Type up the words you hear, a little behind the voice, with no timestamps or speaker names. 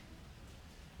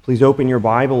Please open your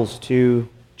Bibles to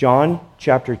John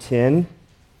chapter 10.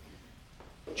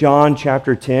 John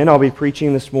chapter 10. I'll be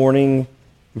preaching this morning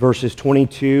verses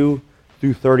 22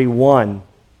 through 31.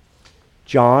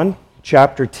 John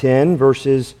chapter 10,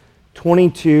 verses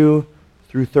 22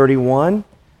 through 31.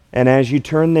 And as you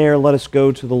turn there, let us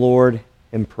go to the Lord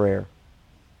in prayer.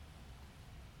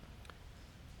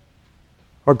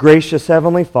 Our gracious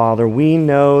Heavenly Father, we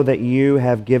know that you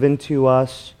have given to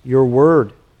us your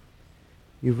word.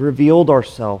 You've revealed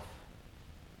yourself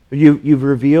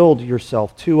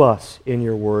to us in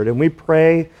your word. And we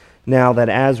pray now that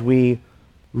as we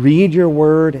read your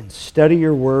word and study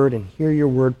your word and hear your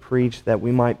word preached, that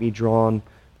we might be drawn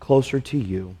closer to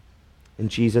you. In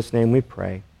Jesus' name we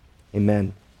pray.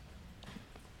 Amen.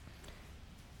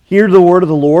 Hear the word of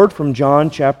the Lord from John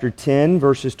chapter 10,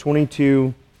 verses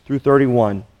 22 through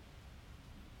 31.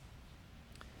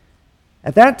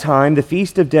 At that time, the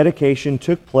Feast of Dedication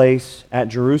took place at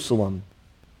Jerusalem.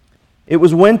 It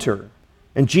was winter,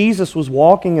 and Jesus was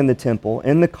walking in the temple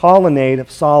in the colonnade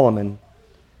of Solomon.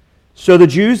 So the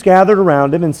Jews gathered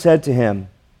around him and said to him,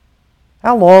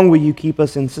 "How long will you keep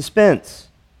us in suspense?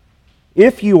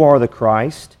 If you are the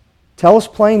Christ, tell us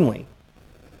plainly."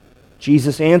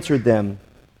 Jesus answered them,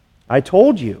 "I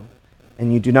told you,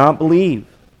 and you do not believe.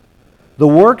 The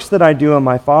works that I do in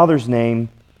my Father's name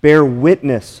bear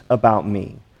witness about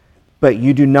me, but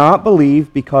you do not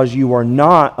believe because you are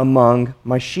not among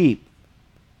my sheep.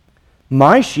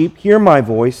 My sheep hear my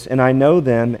voice, and I know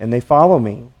them, and they follow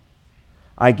me.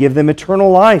 I give them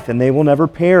eternal life, and they will never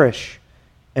perish,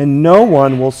 and no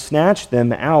one will snatch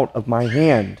them out of my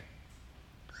hand.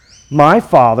 My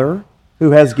Father,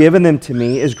 who has given them to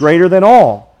me, is greater than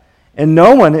all, and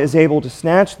no one is able to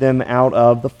snatch them out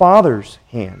of the Father's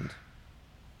hand.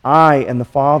 I and the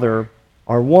Father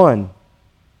are one."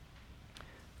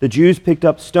 The Jews picked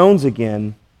up stones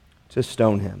again to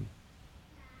stone him.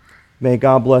 May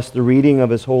God bless the reading of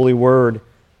His holy word.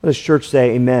 Let His church say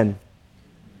amen.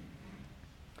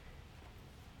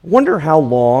 I wonder how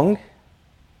long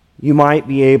you might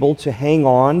be able to hang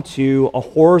on to a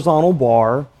horizontal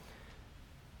bar,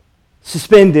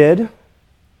 suspended,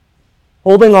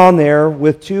 holding on there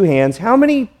with two hands. How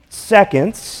many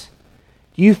seconds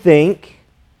do you think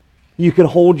you can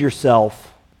hold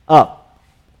yourself up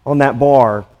on that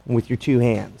bar with your two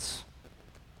hands?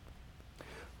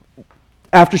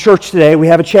 After church today, we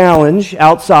have a challenge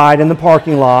outside in the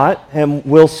parking lot, and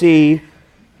we'll see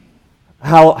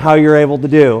how you're able to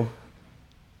do.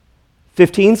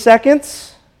 15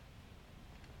 seconds?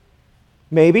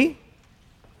 Maybe?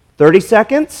 30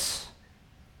 seconds?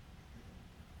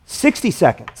 60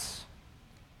 seconds?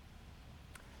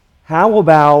 How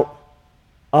about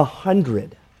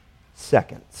 100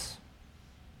 seconds?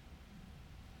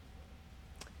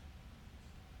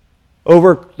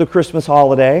 Over the Christmas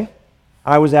holiday,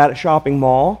 I was at a shopping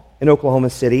mall in Oklahoma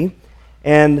City,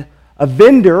 and a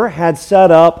vendor had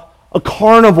set up a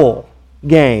carnival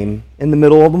game in the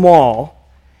middle of the mall,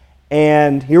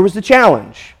 and here was the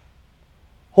challenge.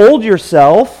 Hold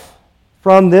yourself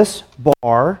from this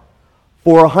bar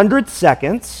for 100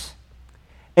 seconds,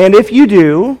 and if you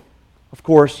do, of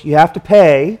course, you have to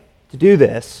pay to do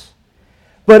this,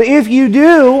 but if you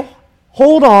do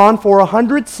hold on for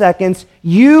 100 seconds,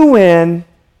 you win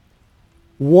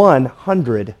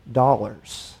 $100.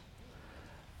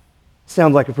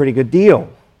 Sounds like a pretty good deal,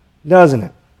 doesn't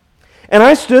it? And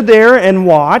I stood there and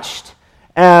watched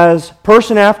as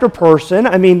person after person,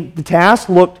 the task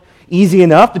looked easy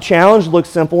enough, the challenge looked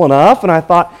simple enough, and I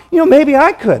thought, maybe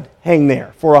I could hang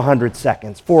there for 100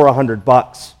 seconds for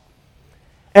 $100.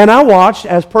 And I watched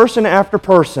as person after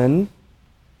person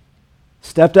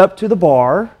stepped up to the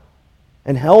bar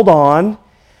and held on,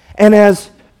 and as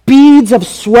beads of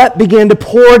sweat began to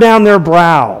pour down their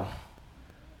brow,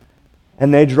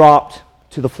 and they dropped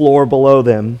to the floor below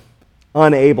them,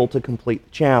 unable to complete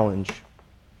the challenge.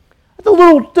 I did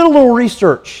a little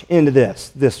research into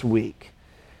this week.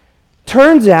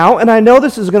 Turns out, and I know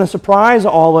this is going to surprise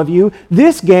all of you,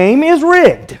 this game is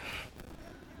rigged.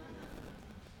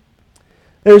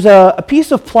 There's a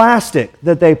piece of plastic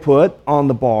that they put on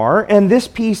the bar, and this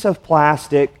piece of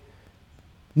plastic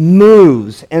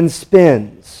moves and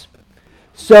spins.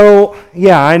 So,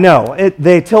 yeah, I know.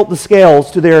 They tilt the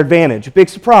scales to their advantage. Big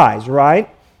surprise, right?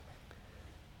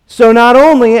 So not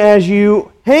only as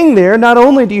you hang there, not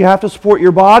only do you have to support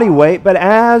your body weight, but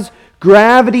as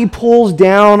gravity pulls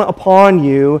down upon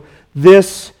you,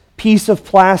 this piece of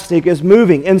plastic is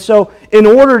moving. And so in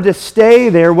order to stay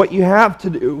there, what you have to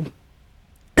do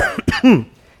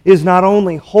is not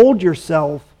only hold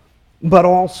yourself, but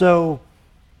also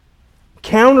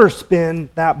counterspin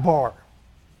that bar.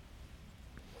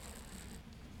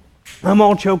 I'm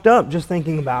all choked up just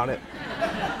thinking about it.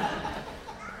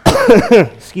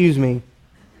 Excuse me.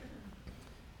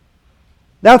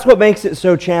 That's what makes it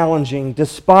so challenging,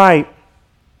 despite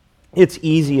its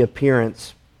easy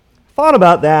appearance. I thought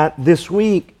about that this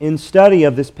week in study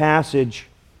of this passage,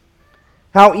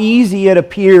 how easy it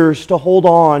appears to hold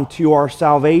on to our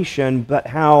salvation, but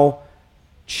how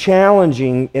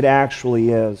challenging it actually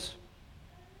is.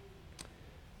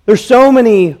 There's so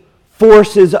many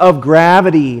forces of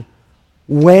gravity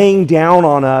weighing down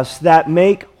on us that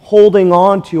make holding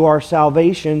on to our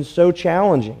salvation so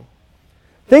challenging.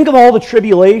 Think of all the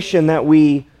tribulation that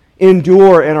we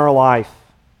endure in our life.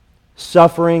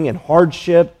 Suffering and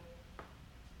hardship,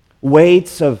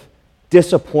 weights of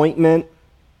disappointment,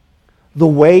 the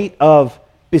weight of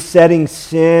besetting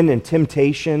sin and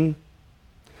temptation,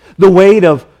 the weight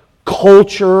of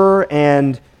culture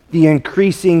and the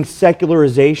increasing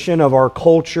secularization of our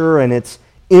culture and its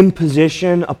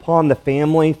imposition upon the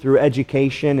family through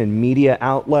education and media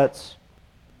outlets.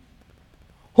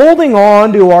 Holding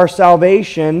on to our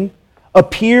salvation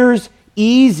appears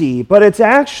easy, but it's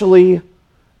actually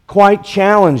quite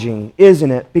challenging,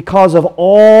 isn't it? Because of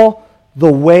all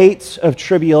the weights of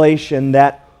tribulation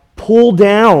that pull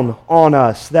down on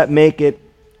us that make it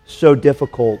so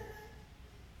difficult.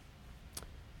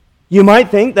 You might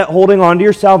think that holding on to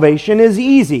your salvation is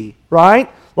easy, right?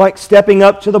 Like stepping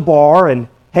up to the bar and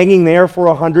hanging there for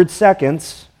 100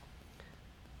 seconds.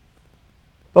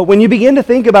 But when you begin to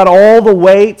think about all the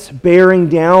weights bearing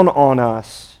down on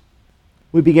us,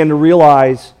 we begin to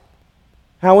realize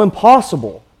how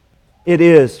impossible it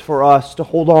is for us to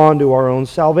hold on to our own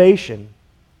salvation.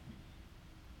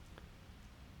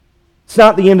 It's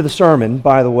not the end of the sermon,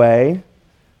 by the way.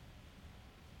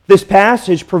 This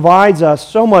passage provides us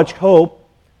so much hope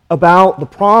about the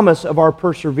promise of our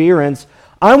perseverance.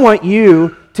 I want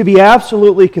you to be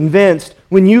absolutely convinced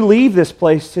when you leave this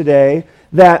place today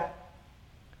that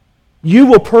you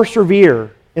will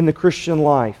persevere in the Christian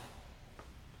life.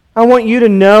 I want you to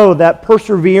know that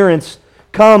perseverance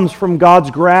comes from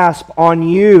God's grasp on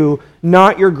you,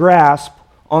 not your grasp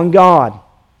on God.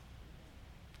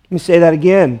 Let me say that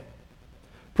again.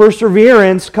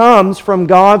 Perseverance comes from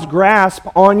God's grasp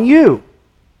on you,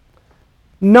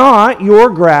 not your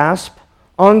grasp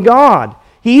on God.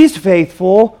 He's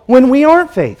faithful when we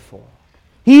aren't faithful.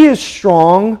 He is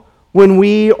strong when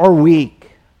we are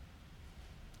weak.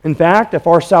 In fact, if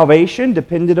our salvation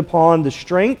depended upon the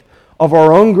strength of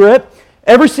our own grip,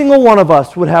 every single one of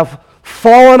us would have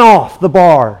fallen off the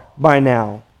bar by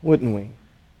now, wouldn't we?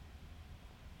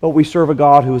 But we serve a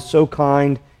God who is so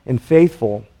kind and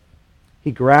faithful.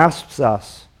 He grasps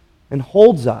us and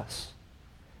holds us,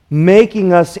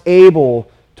 making us able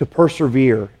to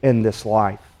persevere in this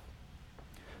life.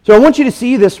 So I want you to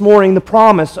see this morning the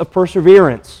promise of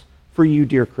perseverance for you,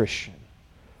 dear Christian.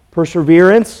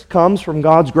 Perseverance comes from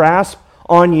God's grasp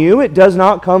on you. It does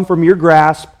not come from your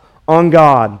grasp on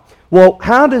God. Well,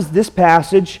 how does this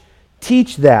passage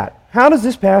teach that? How does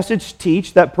this passage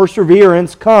teach that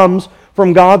perseverance comes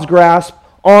from God's grasp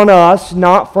on us,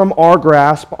 not from our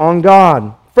grasp on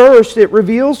God? First, it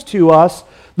reveals to us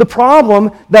the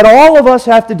problem that all of us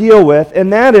have to deal with,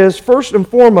 and that is, first and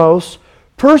foremost,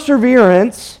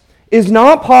 perseverance is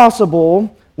not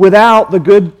possible without the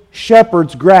Good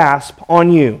Shepherd's grasp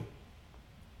on you.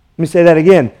 Let me say that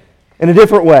again in a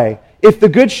different way. If the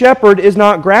Good Shepherd is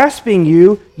not grasping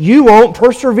you, you won't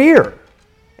persevere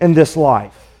in this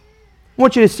life. I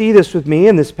want you to see this with me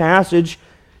in this passage.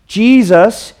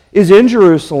 Jesus is in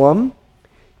Jerusalem.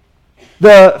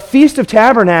 The Feast of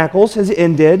Tabernacles has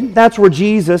ended. That's where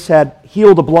Jesus had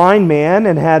healed a blind man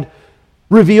and had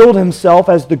revealed himself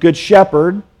as the Good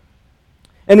Shepherd.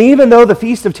 And even though the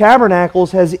Feast of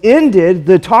Tabernacles has ended,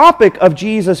 the topic of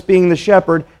Jesus being the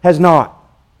shepherd has not.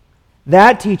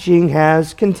 That teaching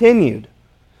has continued.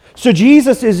 So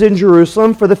Jesus is in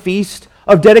Jerusalem for the Feast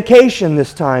of Dedication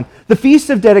this time. The Feast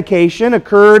of Dedication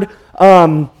occurred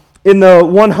in the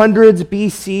 100s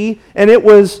BC, and it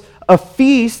was a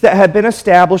feast that had been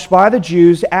established by the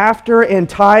Jews after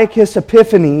Antiochus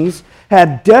Epiphanes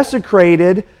had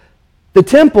desecrated the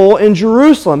temple in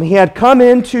Jerusalem. He had come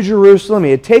into Jerusalem,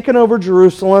 he had taken over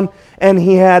Jerusalem, and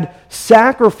he had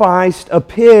sacrificed a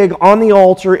pig on the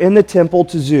altar in the temple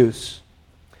to Zeus.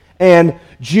 And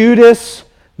Judas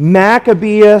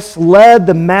Maccabeus led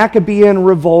the Maccabean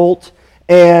revolt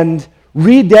and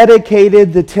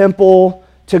rededicated the temple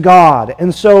to God.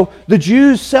 And so the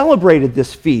Jews celebrated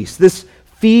this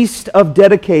feast of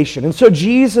dedication. And so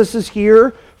Jesus is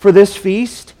here for this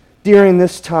feast during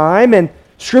this time, and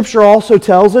Scripture also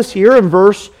tells us here in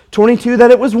verse 22 that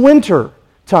it was winter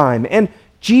time. And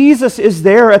Jesus is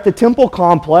there at the temple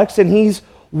complex, and he's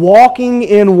walking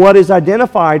in what is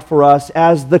identified for us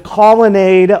as the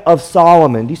colonnade of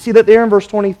Solomon. Do you see that there in verse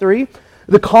 23?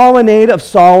 The colonnade of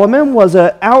Solomon was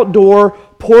an outdoor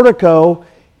portico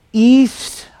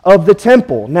east of the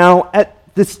temple. Now, at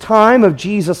this time of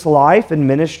Jesus' life and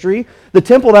ministry, the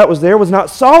temple that was there was not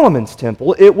Solomon's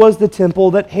temple. It was the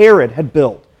temple that Herod had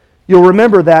built. You'll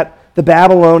remember that the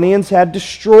Babylonians had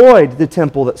destroyed the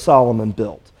temple that Solomon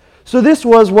built. So this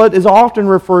was what is often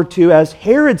referred to as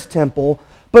Herod's temple,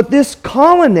 but this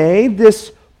colonnade,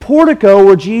 this portico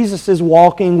where Jesus is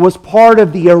walking, was part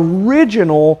of the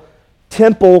original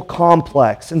temple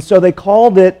complex. And so they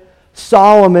called it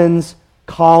Solomon's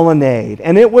colonnade.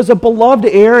 And it was a beloved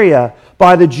area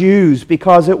by the Jews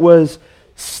because it was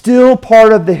still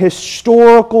part of the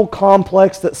historical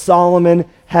complex that Solomon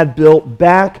had built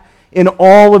back in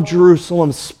all of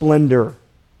Jerusalem's splendor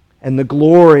and the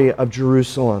glory of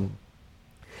Jerusalem.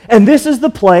 And this is the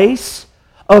place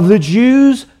of the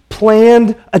Jews'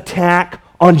 planned attack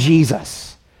on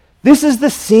Jesus. This is the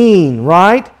scene,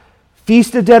 right?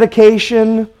 Feast of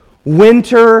Dedication,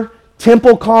 winter,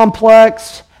 temple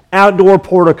complex, outdoor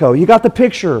portico. You got the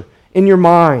picture in your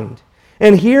mind.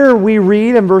 And here we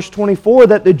read in verse 24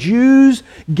 that the Jews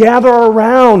gather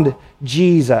around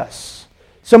Jesus.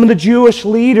 Some of the Jewish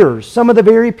leaders, some of the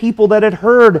very people that had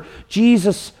heard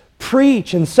Jesus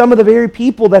preach, and some of the very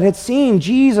people that had seen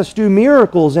Jesus do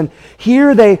miracles. And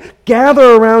here they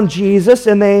gather around Jesus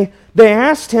and they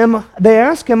ask him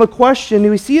a question.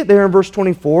 We see it there in verse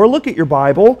 24. Look at your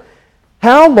Bible.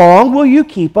 How long will you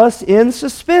keep us in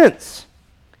suspense?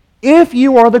 If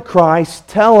you are the Christ,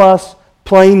 tell us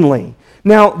plainly.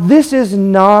 Now, this is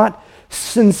not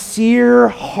sincere,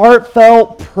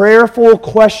 heartfelt, prayerful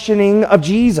questioning of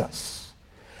Jesus.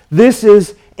 This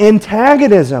is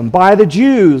antagonism by the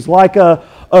Jews, like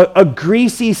a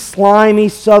greasy, slimy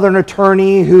southern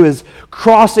attorney who is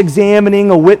cross-examining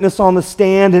a witness on the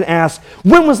stand and asks,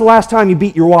 when was the last time you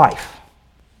beat your wife?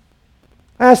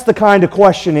 That's the kind of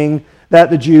questioning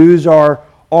that the Jews are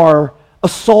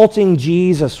assaulting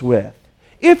Jesus with.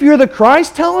 If you're the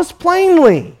Christ, tell us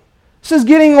plainly. This is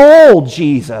getting old,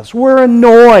 Jesus. We're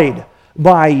annoyed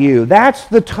by you. That's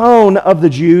the tone of the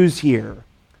Jews here.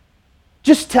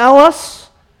 Just tell us.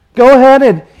 Go ahead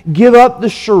and give up the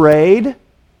charade.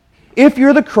 If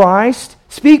you're the Christ,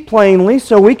 speak plainly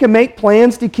so we can make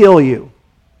plans to kill you.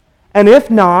 And if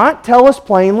not, tell us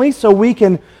plainly so we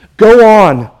can go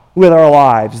on with our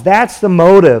lives. That's the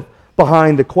motive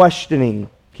behind the questioning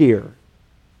here.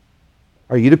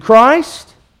 Are you the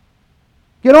Christ?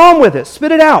 Get on with it.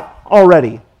 Spit it out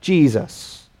already,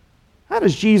 Jesus. How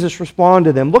does Jesus respond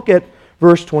to them? Look at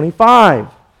verse 25.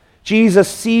 Jesus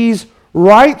sees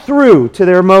right through to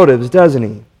their motives, doesn't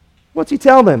he? What's he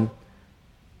tell them?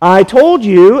 I told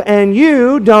you, and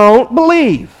you don't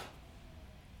believe.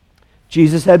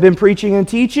 Jesus had been preaching and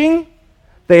teaching.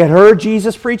 They had heard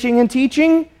Jesus preaching and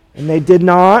teaching, and they did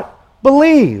not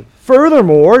believe.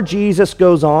 Furthermore, Jesus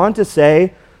goes on to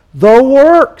say, the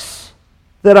works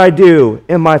that I do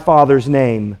in my Father's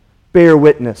name bear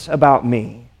witness about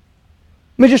me.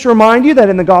 Let me just remind you that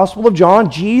in the Gospel of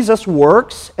John, Jesus'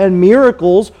 works and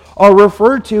miracles are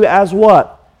referred to as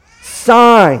what?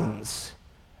 Signs.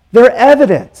 They're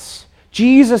evidence.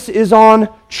 Jesus is on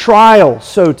trial,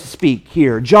 so to speak,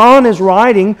 here. John is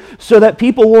writing so that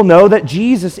people will know that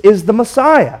Jesus is the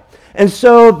Messiah. And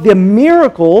so the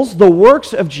miracles, the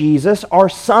works of Jesus, are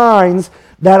signs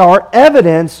that are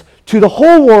evidence to the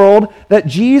whole world that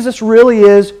Jesus really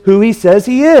is who he says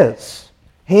he is.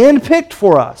 Handpicked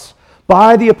for us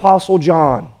by the Apostle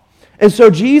John. And so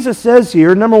Jesus says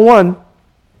here, number one,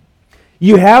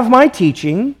 you have my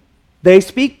teaching, they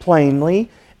speak plainly,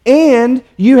 and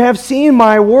you have seen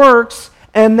my works,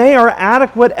 and they are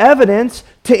adequate evidence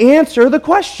to answer the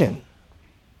question.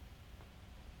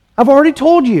 I've already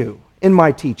told you in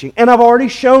my teaching, and I've already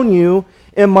shown you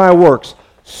in my works.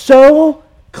 So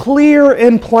clear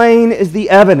and plain is the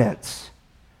evidence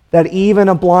that even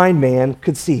a blind man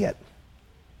could see it.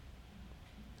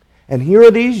 And here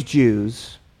are these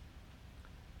Jews,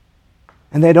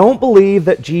 and they don't believe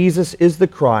that Jesus is the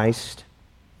Christ,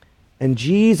 and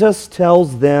Jesus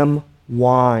tells them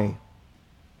why.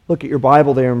 Look at your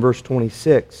Bible there in verse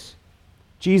 26.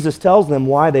 Jesus tells them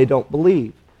why they don't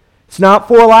believe. It's not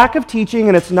for a lack of teaching,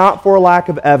 and it's not for a lack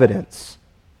of evidence.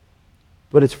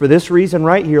 But it's for this reason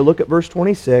right here. Look at verse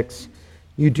 26.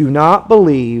 You do not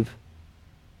believe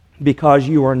because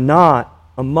you are not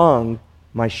among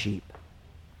my sheep.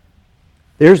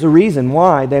 There's the reason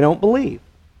why they don't believe.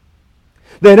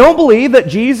 They don't believe that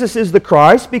Jesus is the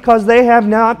Christ because they have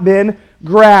not been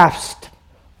grasped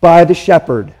by the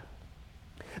shepherd.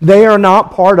 They are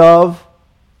not part of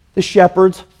the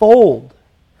shepherd's fold.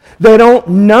 They don't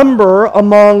number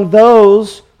among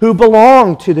those who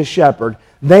belong to the shepherd.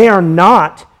 They are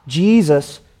not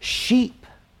Jesus' sheep.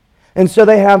 And so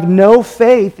they have no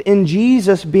faith in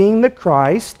Jesus being the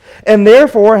Christ, and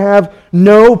therefore have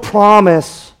no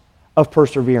promise of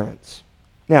perseverance.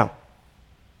 Now,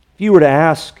 if you were to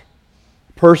ask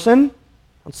a person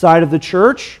outside of the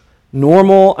church,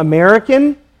 normal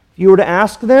American, if you were to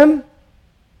ask them,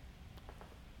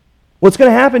 what's going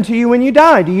to happen to you when you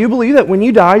die? Do you believe that when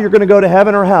you die you're going to go to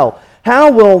heaven or hell? How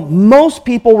will most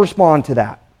people respond to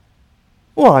that?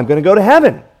 Well, I'm going to go to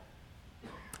heaven.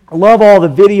 I love all the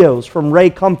videos from Ray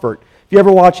Comfort. If you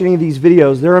ever watch any of these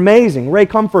videos, they're amazing. Ray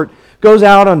Comfort goes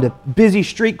out onto busy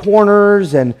street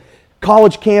corners and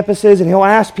college campuses, and he'll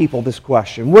ask people this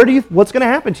question. What's going to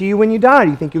happen to you when you die?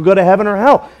 Do you think you'll go to heaven or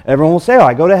hell? Everyone will say,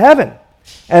 I go to heaven.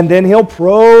 And then he'll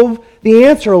probe the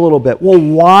answer a little bit. Well,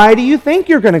 why do you think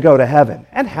you're going to go to heaven?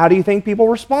 And how do you think people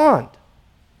respond?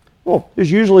 Well,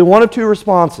 there's usually one of two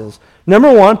responses.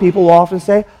 Number one, people will often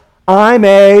say, I'm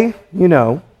a,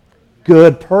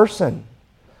 good person.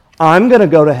 I'm going to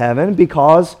go to heaven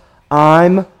because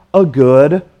I'm a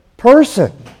good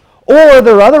person. Or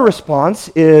their other response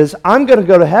is, I'm going to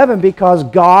go to heaven because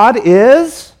God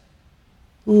is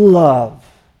love.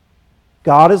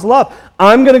 God is love.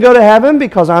 I'm going to go to heaven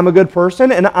because I'm a good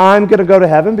person, and I'm going to go to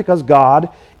heaven because God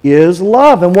is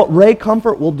love. And what Ray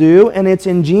Comfort will do, and it's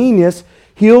ingenious,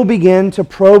 he'll begin to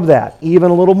probe that even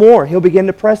a little more. He'll begin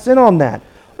to press in on that.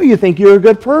 Well, you think you're a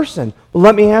good person. Well,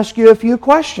 let me ask you a few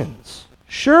questions.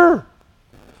 Sure.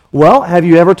 Well, have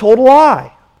you ever told a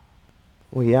lie?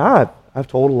 Well, yeah, I've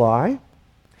told a lie.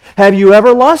 Have you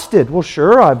ever lusted? Well,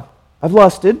 sure, I've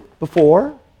lusted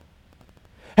before.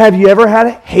 Have you ever had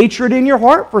hatred in your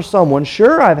heart for someone?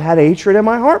 Sure, I've had hatred in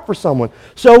my heart for someone.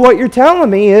 So what you're telling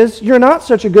me is you're not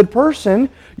such a good person.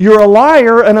 You're a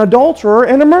liar, an adulterer,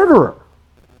 and a murderer.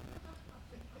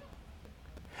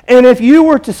 And if you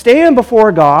were to stand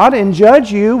before God and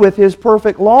judge you with His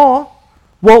perfect law,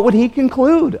 what would He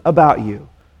conclude about you?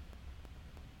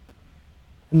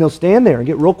 And they'll stand there and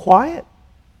get real quiet.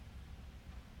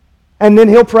 And then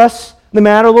He'll press the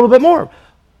matter a little bit more.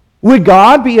 Would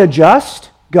God be a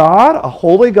just God, a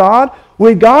holy God?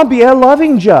 Would God be a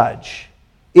loving judge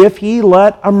if He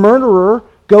let a murderer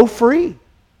go free?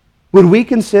 Would we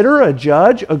consider a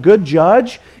judge a good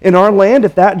judge in our land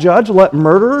if that judge let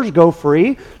murderers go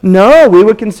free? No, we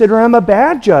would consider him a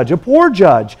bad judge, a poor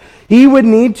judge. He would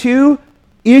need to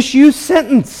issue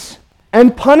sentence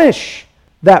and punish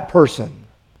that person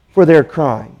for their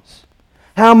crimes.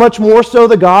 How much more so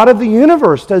the God of the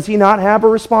universe? Does He not have a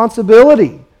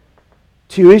responsibility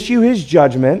to issue His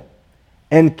judgment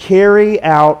and carry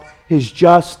out His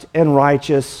just and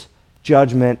righteous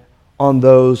judgment on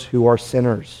those who are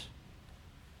sinners?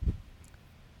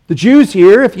 The Jews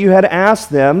here, if you had asked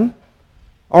them,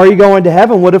 are you going to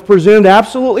heaven, would have presumed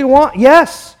absolutely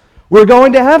yes, we're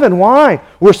going to heaven. Why?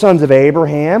 We're sons of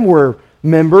Abraham. We're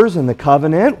members in the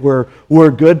covenant.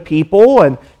 We're good people,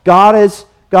 and God has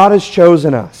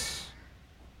chosen us.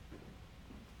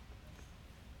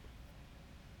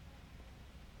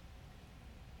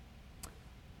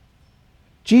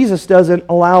 Jesus doesn't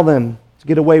allow them to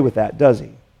get away with that, does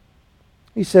He?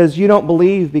 He says, you don't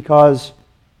believe because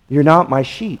you're not my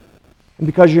sheep. And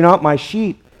because you're not my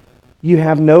sheep, you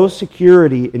have no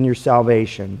security in your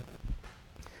salvation.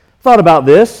 Thought about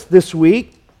this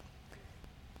week.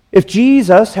 If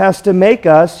Jesus has to make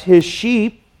us His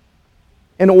sheep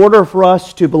in order for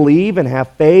us to believe and have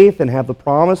faith and have the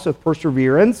promise of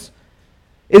perseverance,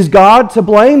 is God to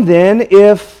blame then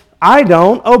if I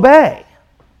don't obey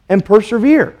and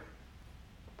persevere?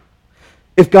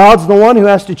 If God's the one who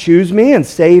has to choose me and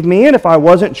save me, and if I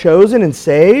wasn't chosen and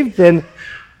saved, then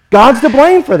God's to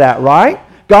blame for that, right?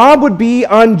 God would be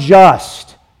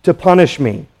unjust to punish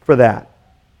me for that.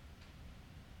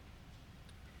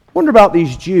 I wonder about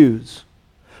these Jews.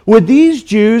 Would these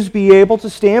Jews be able to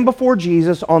stand before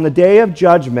Jesus on the day of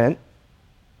judgment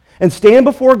and stand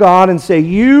before God and say,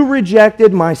 you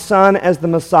rejected my Son as the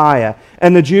Messiah?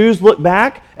 And the Jews look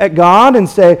back at God and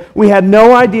say, we had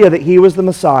no idea that He was the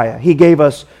Messiah. He gave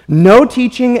us no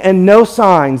teaching and no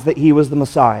signs that He was the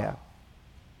Messiah.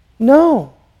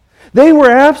 No. They were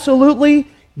absolutely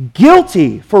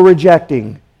guilty for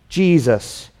rejecting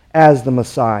Jesus as the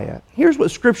Messiah. Here's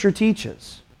what Scripture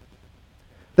teaches.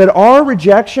 That our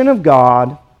rejection of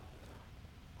God,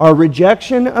 our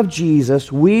rejection of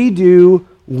Jesus, we do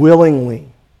willingly.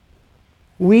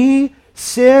 We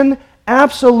sin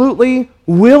absolutely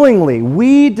willingly.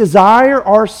 We desire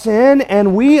our sin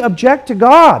and we object to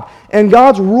God and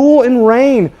God's rule and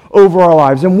reign over our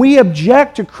lives. And we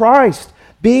object to Christ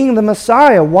being the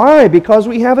Messiah. Why? Because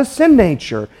we have a sin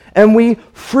nature, and we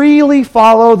freely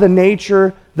follow the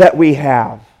nature that we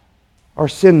have, our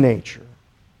sin nature.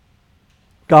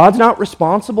 God's not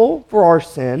responsible for our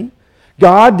sin.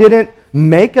 God didn't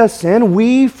make us sin.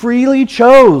 We freely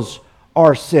chose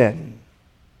our sin.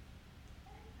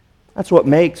 That's what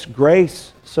makes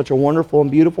grace such a wonderful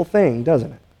and beautiful thing,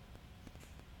 doesn't it?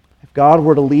 If God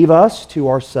were to leave us to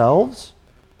ourselves,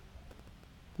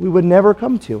 we would never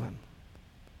come to Him.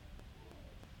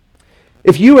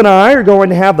 If you and I are going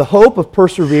to have the hope of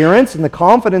perseverance and the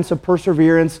confidence of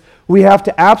perseverance, we have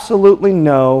to absolutely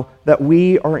know that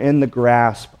we are in the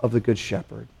grasp of the Good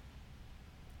Shepherd.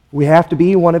 We have to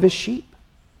be one of His sheep.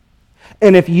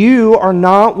 And if you are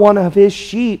not one of His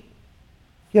sheep,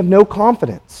 you have no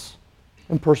confidence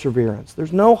in perseverance.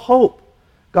 There's no hope.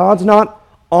 God's not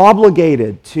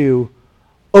obligated to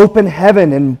open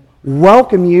heaven and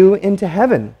welcome you into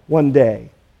heaven one day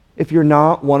if you're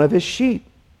not one of His sheep.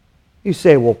 You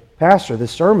say, well, Pastor,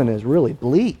 this sermon is really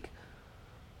bleak.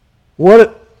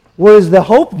 What is the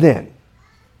hope then?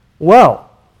 Well,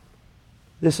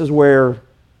 this is where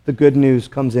the good news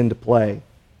comes into play.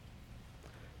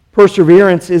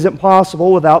 Perseverance isn't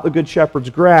possible without the Good Shepherd's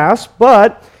grasp,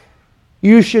 but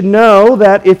you should know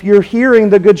that if you're hearing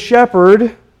the Good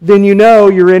Shepherd, then you know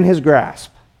you're in His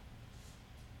grasp.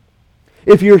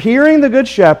 If you're hearing the Good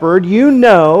Shepherd, you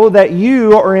know that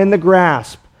you are in the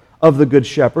grasp of the Good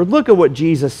Shepherd. Look at what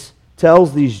Jesus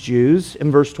tells these Jews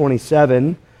in verse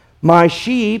 27. My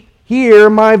sheep hear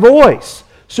my voice.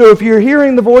 So if you're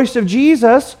hearing the voice of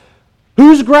Jesus,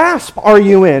 whose grasp are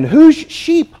you in? Whose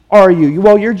sheep are you?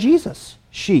 Well, you're Jesus'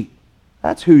 sheep.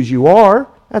 That's whose you are.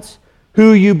 That's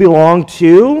who you belong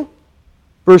to.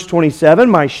 Verse 27,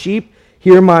 my sheep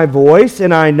hear my voice,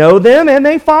 and I know them, and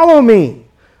they follow me.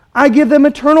 I give them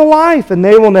eternal life, and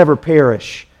they will never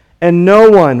perish, and no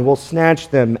one will snatch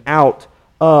them out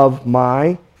of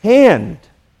my hand.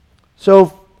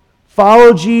 So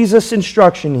follow Jesus'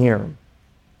 instruction here.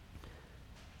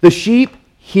 The sheep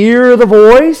hear the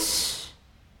voice,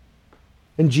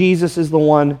 and Jesus is the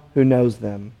one who knows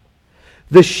them.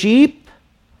 The sheep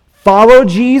follow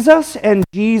Jesus, and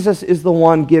Jesus is the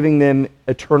one giving them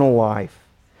eternal life.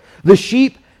 The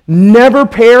sheep never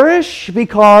perish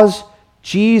because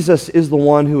Jesus is the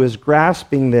one who is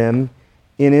grasping them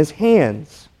in His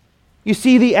hands. You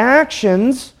see, the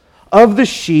actions of the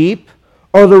sheep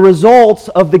are the results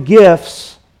of the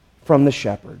gifts from the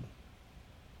shepherd.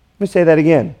 Let me say that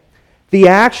again. The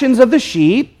actions of the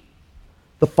sheep,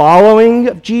 the following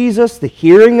of Jesus, the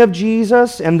hearing of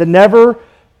Jesus, and the never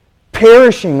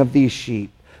perishing of these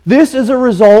sheep. This is a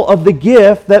result of the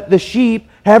gift that the sheep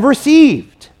have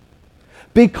received.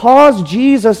 Because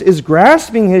Jesus is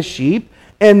grasping His sheep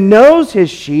and knows His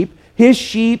sheep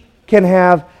can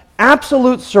have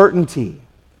absolute certainty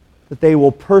that they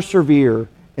will persevere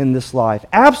in this life.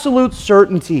 Absolute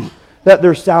certainty that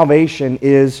their salvation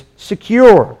is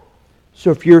secure.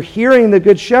 So if you're hearing the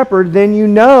Good Shepherd, then you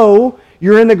know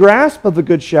you're in the grasp of the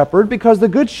Good Shepherd, because the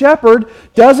Good Shepherd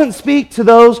doesn't speak to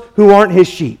those who aren't His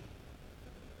sheep.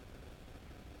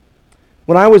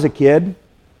 When I was a kid,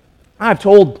 I've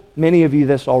told many of you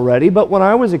this already, but when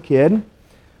I was a kid,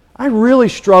 I really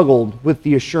struggled with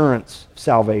the assurance of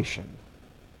salvation.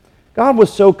 God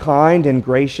was so kind and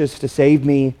gracious to save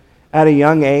me at a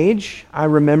young age. I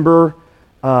remember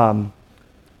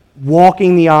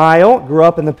walking the aisle. Grew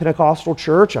up in the Pentecostal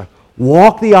church. I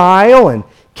walked the aisle and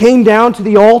came down to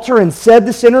the altar and said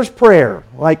the sinner's prayer,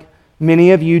 like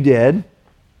many of you did.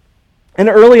 And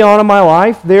early on in my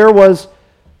life, there was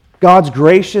God's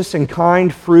gracious and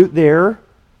kind fruit there,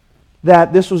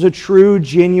 that this was a true,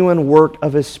 genuine work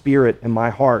of His Spirit in my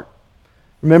heart.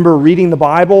 Remember reading the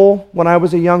Bible when I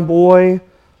was a young boy,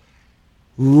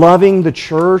 loving the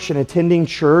church and attending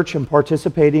church and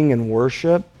participating in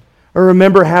worship. I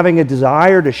remember having a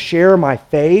desire to share my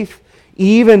faith,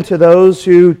 even to those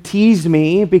who teased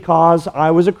me because I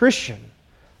was a Christian.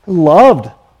 I loved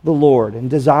the Lord and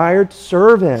desired to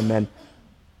serve Him, and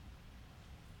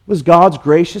it was God's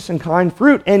gracious and kind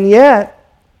fruit. And yet,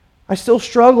 I still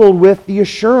struggled with the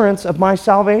assurance of my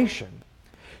salvation.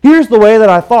 Here's the way that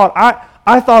I thought.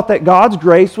 I thought that God's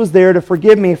grace was there to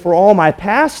forgive me for all my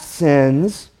past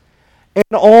sins and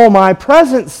all my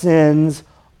present sins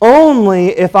only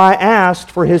if I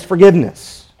asked for His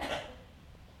forgiveness.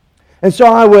 And so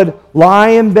I would lie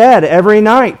in bed every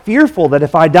night, fearful that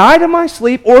if I died in my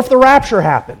sleep or if the rapture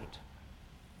happened.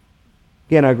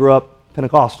 Again, I grew up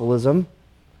Pentecostalism.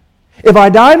 If I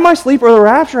died in my sleep or the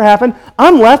rapture happened,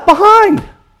 I'm left behind.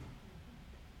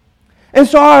 And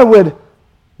so I would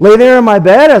lay there in my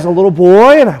bed as a little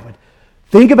boy, and I would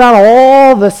think about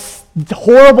all the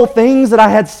horrible things that I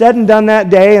had said and done that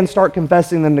day and start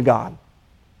confessing them to God.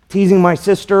 Teasing my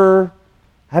sister,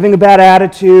 having a bad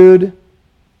attitude,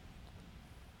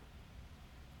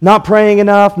 not praying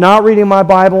enough, not reading my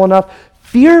Bible enough,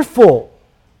 fearful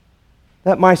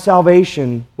that my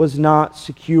salvation was not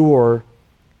secure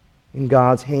in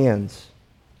God's hands.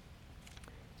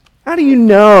 How do you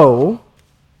know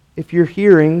if you're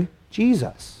hearing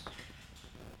Jesus?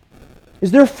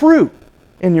 Is there fruit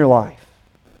in your life?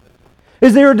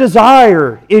 Is there a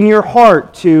desire in your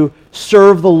heart to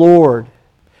serve the Lord?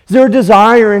 Is there a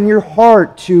desire in your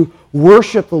heart to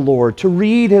worship the Lord, to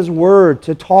read His Word,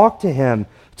 to talk to Him,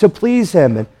 to please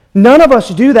Him? And none of us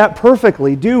do that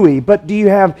perfectly, do we? But do you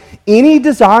have any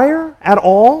desire at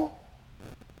all?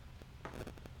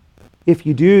 If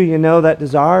you do, you know that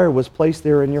desire was placed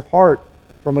there in your heart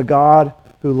from a God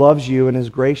who loves you and is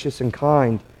gracious and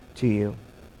kind to you.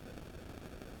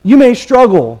 You may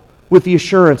struggle with the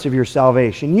assurance of your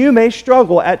salvation. You may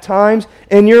struggle at times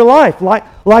in your life,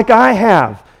 like I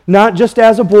have, not just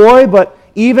as a boy, but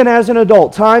even as an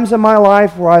adult. Times in my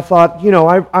life where I thought,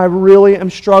 I really am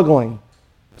struggling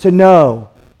to know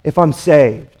if I'm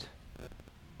saved.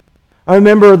 I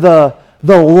remember the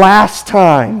last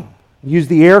time, use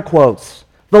the air quotes,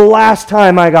 the last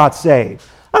time I got saved.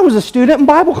 I was a student in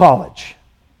Bible college.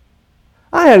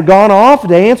 I had gone off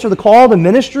to answer the call to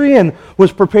ministry and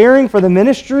was preparing for the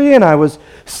ministry, and I was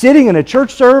sitting in a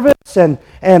church service, and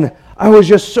I was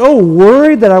just so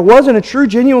worried that I wasn't a true,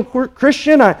 genuine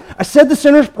Christian. I said the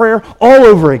sinner's prayer all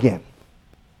over again.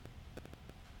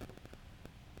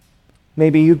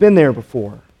 Maybe you've been there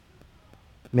before.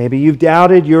 Maybe you've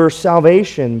doubted your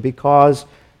salvation because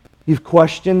you've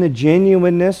questioned the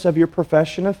genuineness of your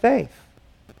profession of faith.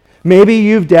 Maybe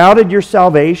you've doubted your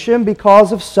salvation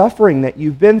because of suffering that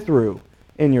you've been through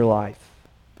in your life.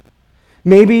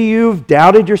 Maybe you've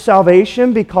doubted your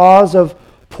salvation because of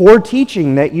poor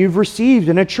teaching that you've received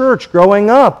in a church growing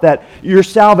up, that your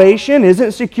salvation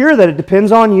isn't secure, that it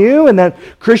depends on you, and that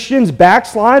Christians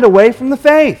backslide away from the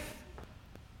faith.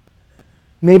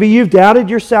 Maybe you've doubted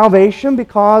your salvation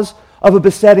because of a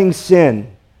besetting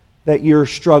sin that you're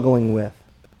struggling with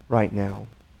right now.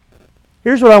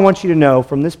 Here's what I want you to know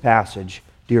from this passage,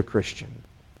 dear Christian.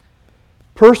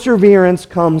 Perseverance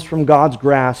comes from God's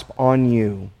grasp on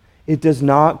you. It does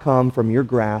not come from your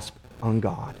grasp on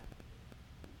God.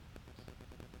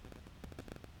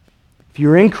 If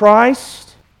you're in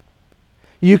Christ,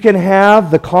 you can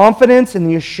have the confidence and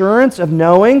the assurance of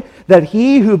knowing that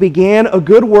He who began a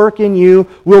good work in you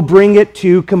will bring it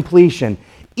to completion.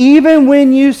 Even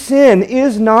when you sin,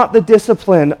 is not the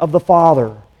discipline of the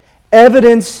Father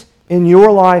evidence in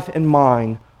your life and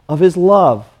mine of His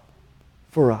love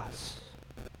for us?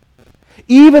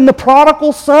 Even the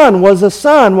prodigal son was a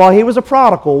son while he was a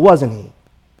prodigal, wasn't he?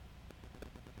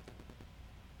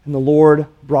 And the Lord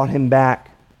brought him back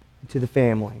to the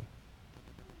family.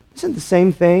 Isn't the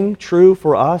same thing true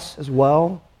for us as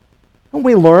well? Don't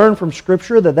we learn from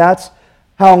Scripture that that's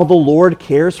how the Lord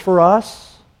cares for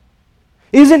us?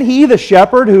 Isn't He the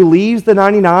shepherd who leaves the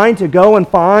 99 to go and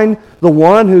find the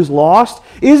one who's lost?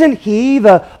 Isn't He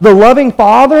the loving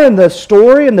Father in the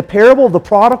story and the parable of the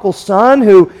prodigal son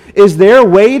who is there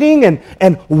waiting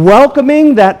and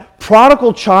welcoming that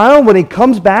prodigal child when he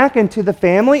comes back into the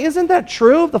family? Isn't that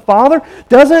true of the Father?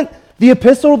 Doesn't the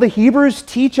Epistle of the Hebrews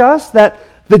teach us that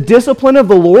the discipline of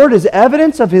the Lord is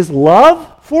evidence of His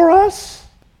love for us?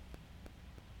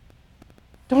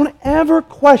 Don't ever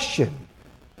question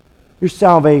your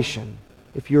salvation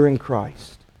if you're in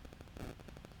Christ.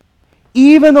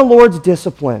 Even the Lord's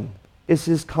discipline is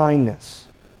His kindness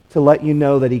to let you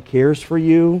know that He cares for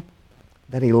you,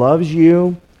 that He loves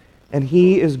you, and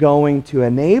He is going to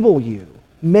enable you,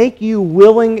 make you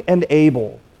willing and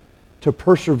able to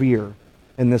persevere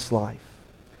in this life.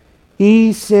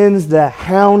 He sends the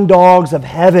hound dogs of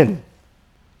heaven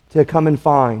to come and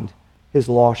find His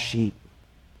lost sheep.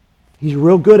 He's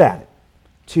real good at it,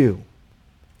 too.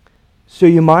 So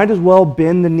you might as well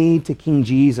bend the knee to King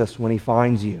Jesus when He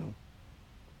finds you,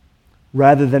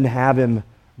 rather than have Him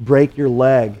break your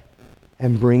leg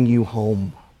and bring you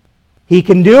home. He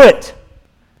can do it.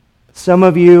 Some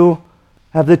of you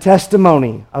have the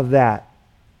testimony of that,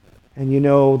 and you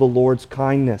know the Lord's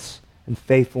kindness and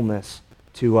faithfulness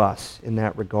to us in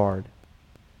that regard.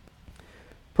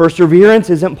 Perseverance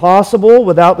isn't possible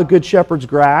without the Good Shepherd's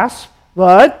grasp,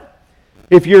 but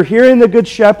if you're hearing the Good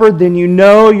Shepherd, then you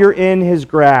know you're in His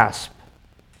grasp.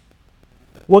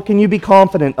 What can you be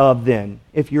confident of then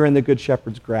if you're in the Good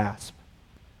Shepherd's grasp?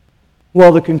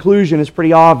 Well, the conclusion is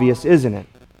pretty obvious, isn't it?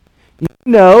 You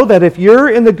know that if you're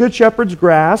in the Good Shepherd's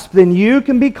grasp, then you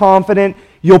can be confident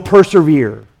you'll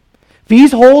persevere.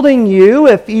 He's holding you.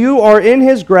 If you are in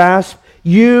His grasp,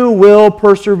 you will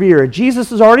persevere. Jesus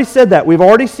has already said that. We've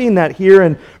already seen that here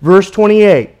in verse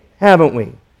 28, haven't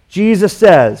we? Jesus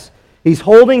says He's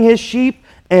holding His sheep,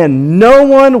 and no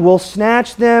one will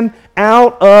snatch them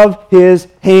out of His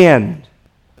hand.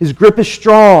 His grip is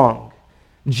strong.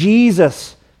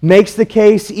 Jesus makes the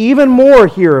case even more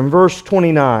here in verse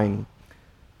 29.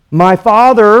 My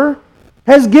Father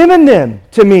has given them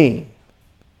to me.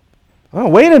 Oh,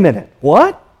 wait a minute.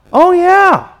 What? Oh,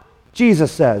 yeah,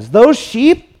 Jesus says. Those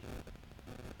sheep,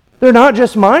 they're not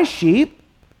just my sheep.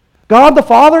 God the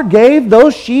Father gave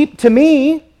those sheep to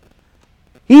me.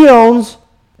 He owns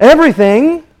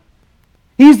everything.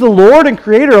 He's the Lord and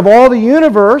creator of all the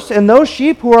universe, and those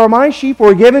sheep who are my sheep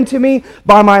were given to me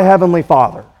by my heavenly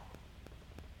Father.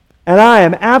 And I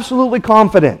am absolutely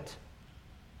confident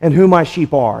in who my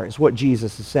sheep are, is what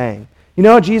Jesus is saying. You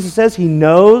know what Jesus says? He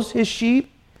knows His sheep.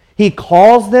 He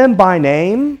calls them by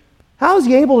name. How is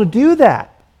He able to do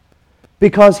that?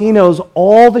 Because He knows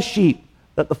all the sheep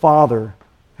that the Father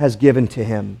has given to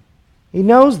Him. He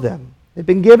knows them. They've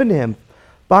been given to Him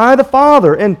by the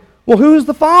Father. And, well, who's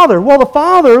the Father? Well, the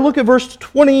Father, look at verse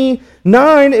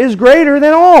 29, is greater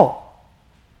than all.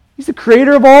 He's the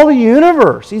creator of all the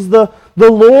universe. He's the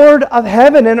Lord of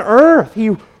heaven and earth.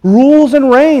 He rules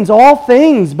and reigns all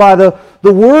things by the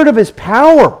word of His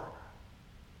power.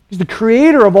 He's the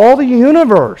creator of all the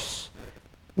universe.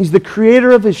 He's the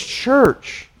creator of His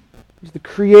church. He's the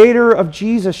creator of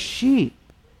Jesus' sheep.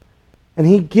 And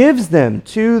He gives them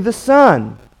to the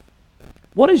Son.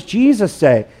 What does Jesus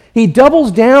say? He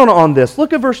doubles down on this.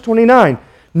 Look at verse 29.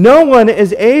 No one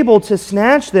is able to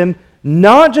snatch them,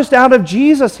 not just out of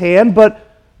Jesus' hand, but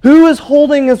who is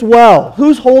holding as well?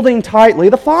 Who's holding tightly?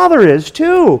 The Father is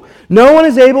too. No one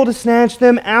is able to snatch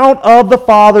them out of the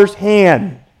Father's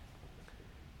hand.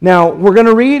 Now, we're going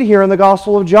to read here in the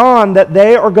Gospel of John that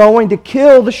they are going to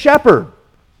kill the shepherd.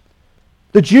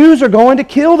 The Jews are going to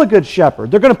kill the good shepherd.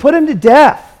 They're going to put Him to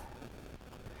death.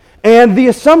 And the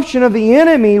assumption of the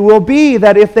enemy will be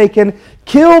that if they can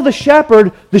kill the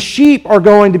shepherd, the sheep are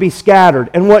going to be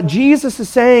scattered. And what Jesus is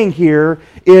saying here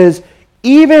is,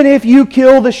 even if you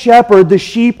kill the shepherd, the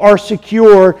sheep are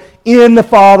secure in the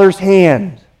Father's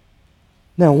hand.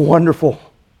 Now, wonderful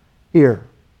here.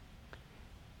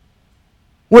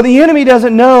 What the enemy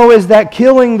doesn't know is that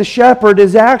killing the shepherd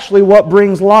is actually what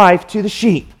brings life to the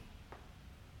sheep.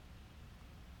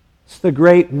 It's the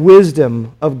great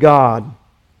wisdom of God.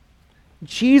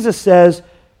 Jesus says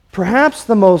perhaps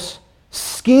the most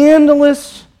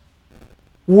scandalous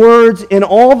words in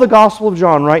all the Gospel of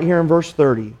John right here in verse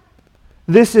 30.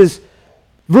 This is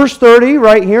verse 30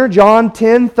 right here, John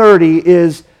 10:30,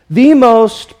 is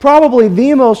probably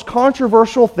the most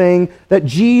controversial thing that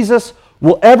Jesus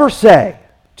will ever say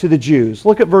to the Jews.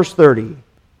 Look at verse 30.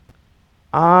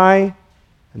 I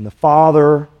and the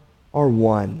Father are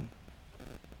one.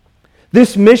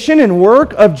 This mission and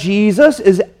work of Jesus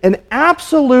is an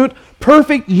absolute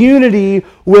perfect unity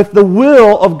with the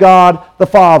will of God the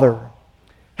Father.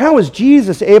 How is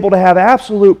Jesus able to have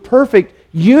absolute perfect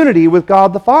unity with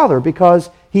God the Father? Because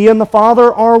He and the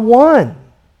Father are one.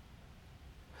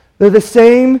 They're the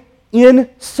same in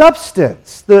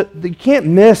substance. You can't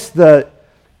miss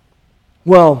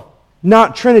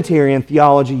not Trinitarian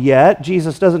theology yet.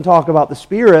 Jesus doesn't talk about the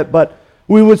Spirit, but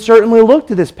we would certainly look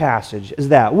to this passage as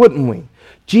that, wouldn't we?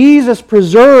 Jesus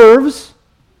preserves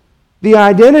the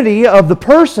identity of the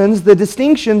persons, the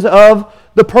distinctions of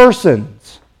the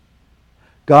persons.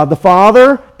 God the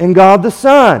Father and God the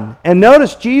Son. And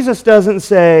notice Jesus doesn't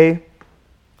say,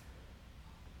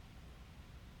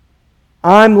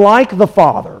 I'm like the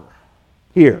Father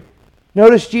here.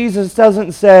 Notice Jesus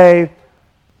doesn't say,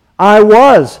 I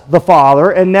was the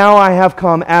Father and now I have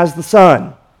come as the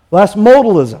Son. Well, that's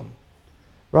modalism,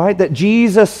 right?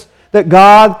 That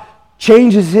God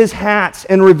changes His hats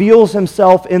and reveals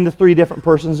Himself in the three different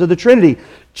persons of the Trinity.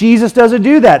 Jesus doesn't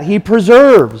do that. He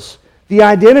preserves the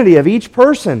identity of each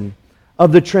person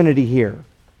of the Trinity here.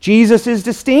 Jesus is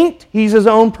distinct. He's His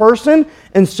own person,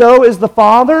 and so is the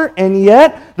Father, and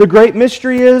yet the great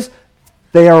mystery is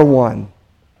they are one.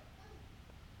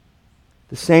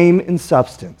 The same in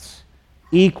substance,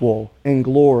 equal in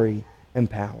glory and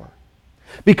power.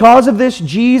 Because of this,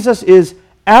 Jesus is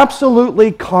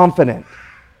absolutely confident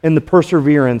in the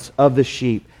perseverance of the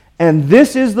sheep. And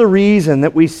this is the reason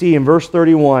that we see in verse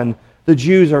 31, the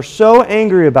Jews are so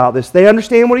angry about this. They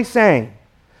understand what He's saying.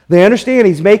 They understand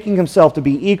He's making Himself to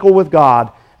be equal with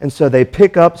God, and so they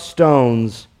pick up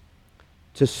stones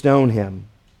to stone Him.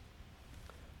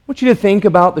 I want you to think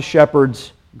about the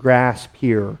shepherd's grasp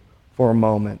here for a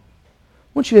moment. I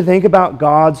want you to think about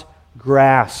God's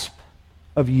grasp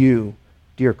of you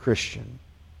dear Christian.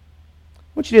 I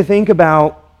want you to think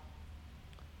about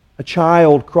a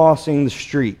child crossing the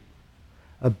street.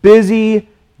 A busy,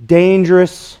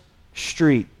 dangerous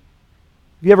street.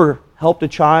 Have you ever helped a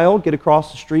child get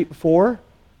across the street before?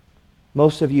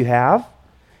 Most of you have.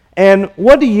 And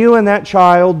what do you and that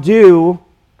child do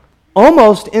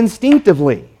almost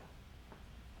instinctively?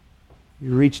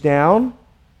 You reach down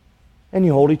and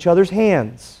you hold each other's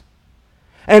hands.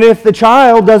 And if the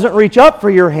child doesn't reach up for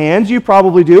your hands, you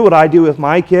probably do what I do with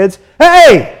my kids.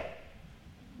 Hey!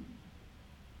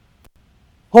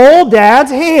 Hold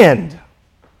Dad's hand.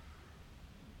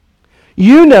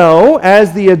 You know,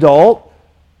 as the adult,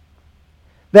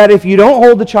 that if you don't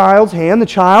hold the child's hand, the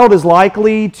child is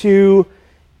likely to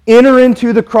enter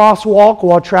into the crosswalk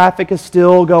while traffic is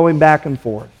still going back and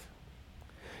forth.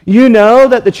 You know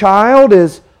that the child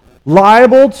is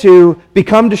liable to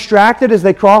become distracted as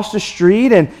they cross the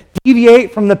street and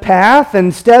deviate from the path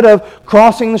instead of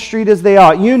crossing the street as they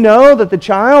ought. You know that the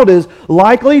child is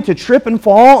likely to trip and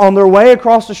fall on their way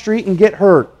across the street and get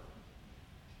hurt.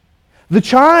 The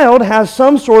child has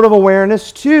some sort of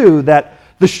awareness, too, that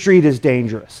the street is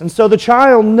dangerous. And so the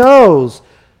child knows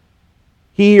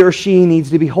he or she needs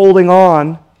to be holding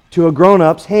on to a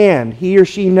grown-up's hand. He or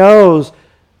she knows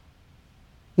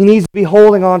he needs to be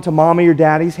holding on to mommy or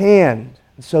daddy's hand.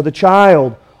 And so the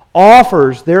child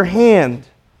offers their hand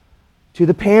to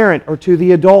the parent or to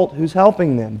the adult who's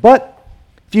helping them. But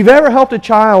if you've ever helped a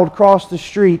child cross the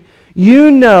street,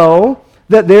 you know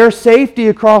that their safety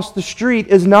across the street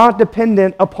is not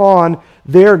dependent upon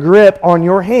their grip on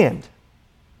your hand.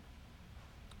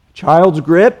 A child's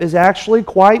grip is actually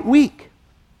quite weak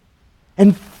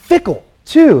and fickle,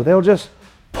 too. They'll just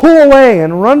pull away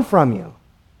and run from you.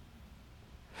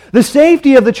 The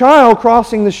safety of the child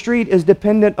crossing the street is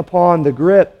dependent upon the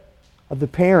grip of the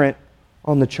parent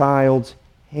on the child's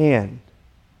hand.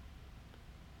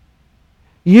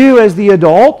 You as the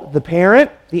adult, the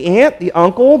parent, the aunt, the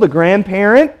uncle, the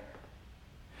grandparent,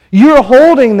 you're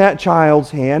holding that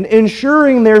child's hand,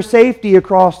 ensuring their safety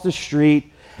across the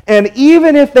street, and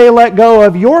even if they let go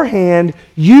of your hand,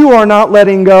 you are not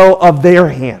letting go of their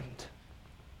hand.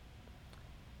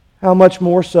 How much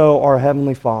more so our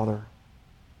Heavenly Father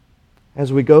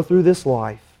as we go through this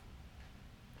life.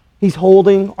 He's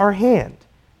holding our hand,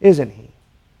 isn't He?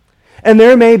 And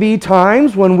there may be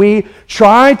times when we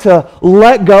try to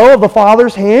let go of the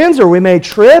Father's hands, or we may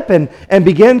trip and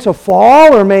begin to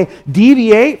fall, or may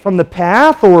deviate from the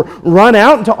path, or run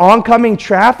out into oncoming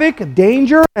traffic,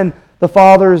 danger, and the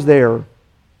Father is there,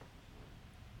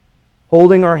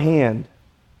 holding our hand,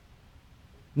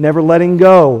 never letting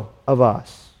go of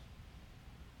us.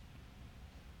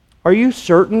 Are you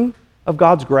certain of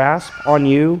God's grasp on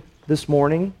you this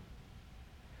morning?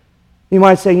 You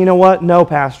might say, you know what? No,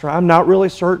 Pastor, I'm not really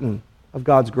certain of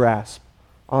God's grasp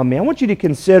on me. I want you to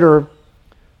consider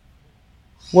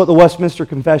what the Westminster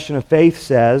Confession of Faith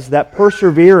says, that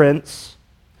perseverance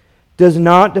does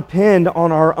not depend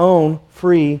on our own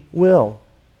free will.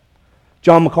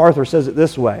 John MacArthur says it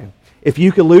this way: if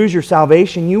you could lose your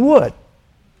salvation, you would.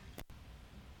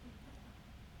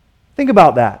 Think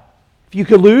about that. If you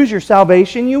could lose your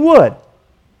salvation, you would.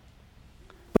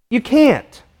 But you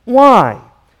can't. Why?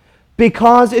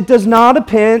 Because it does not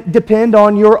depend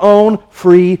on your own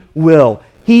free will.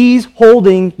 He's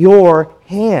holding your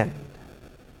hand.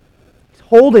 He's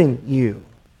holding you.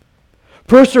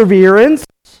 Perseverance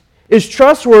is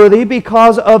trustworthy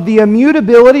because of the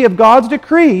immutability of God's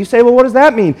decree. You say, well, what does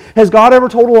that mean? Has God ever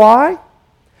told a lie?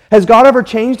 Has God ever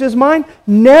changed His mind?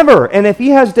 Never. And if He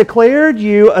has declared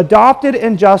you adopted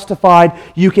and justified,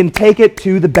 you can take it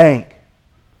to the bank.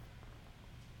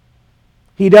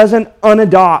 He doesn't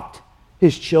unadopt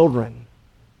His children.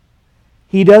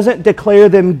 He doesn't declare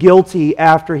them guilty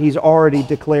after He's already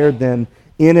declared them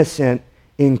innocent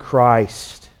in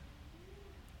Christ.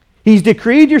 He's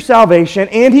decreed your salvation,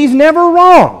 and He's never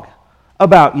wrong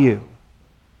about you.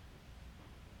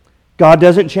 God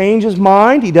doesn't change His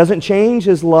mind. He doesn't change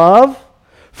His love.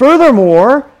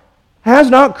 Furthermore, has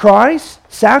not Christ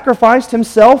sacrificed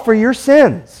Himself for your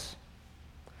sins?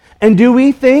 And do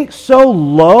we think so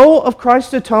low of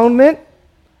Christ's atonement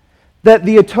that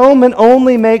the atonement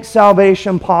only makes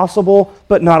salvation possible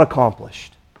but not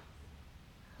accomplished?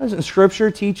 Doesn't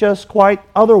Scripture teach us quite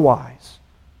otherwise?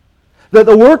 That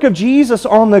the work of Jesus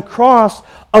on the cross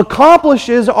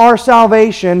accomplishes our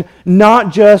salvation,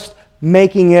 not just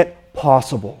making it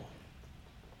possible.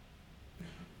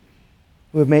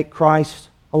 It would make Christ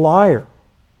a liar.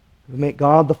 It would make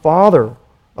God the Father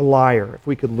a liar if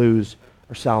we could lose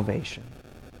our salvation.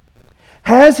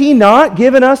 Has He not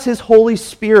given us His Holy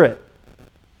Spirit,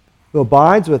 who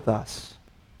abides with us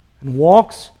and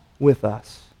walks with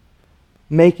us,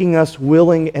 making us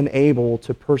willing and able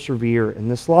to persevere in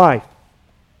this life.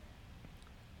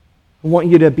 I want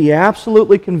you to be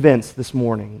absolutely convinced this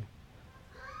morning.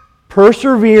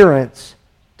 Perseverance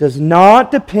does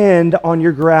not depend on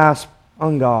your grasp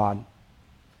on God.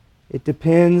 It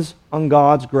depends on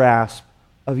God's grasp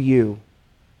of you.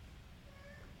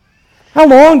 How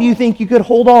long do you think you could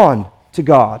hold on to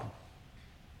God?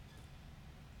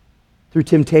 Through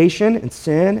temptation and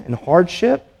sin and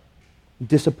hardship,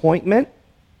 disappointment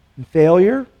and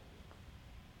failure?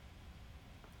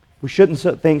 We shouldn't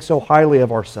think so highly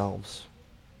of ourselves.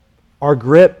 Our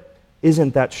grip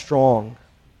isn't that strong.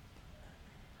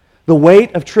 The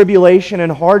weight of tribulation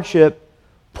and hardship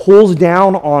pulls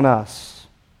down on us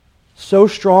so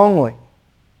strongly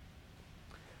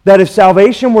that if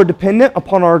salvation were dependent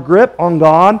upon our grip on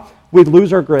God, we'd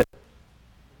lose our grip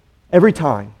every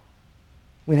time.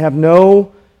 We'd have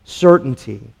no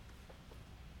certainty.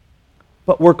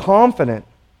 But we're confident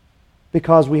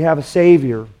because we have a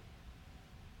Savior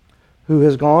who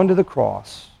has gone to the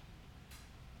cross.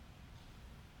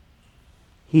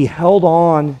 He held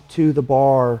on to the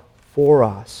bar for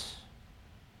us.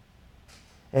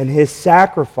 And His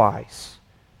sacrifice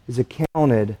is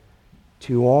accounted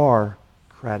to our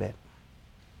credit.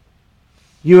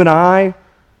 You and I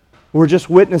were just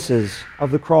witnesses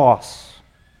of the cross.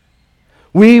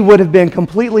 We would have been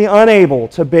completely unable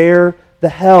to bear the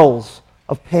hells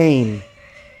of pain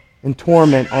and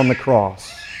torment on the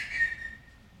cross.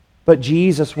 But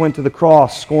Jesus went to the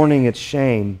cross scorning its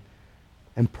shame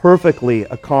and perfectly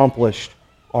accomplished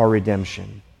our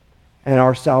redemption. And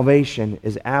our salvation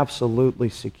is absolutely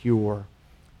secure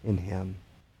in Him.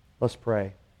 Let's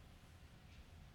pray.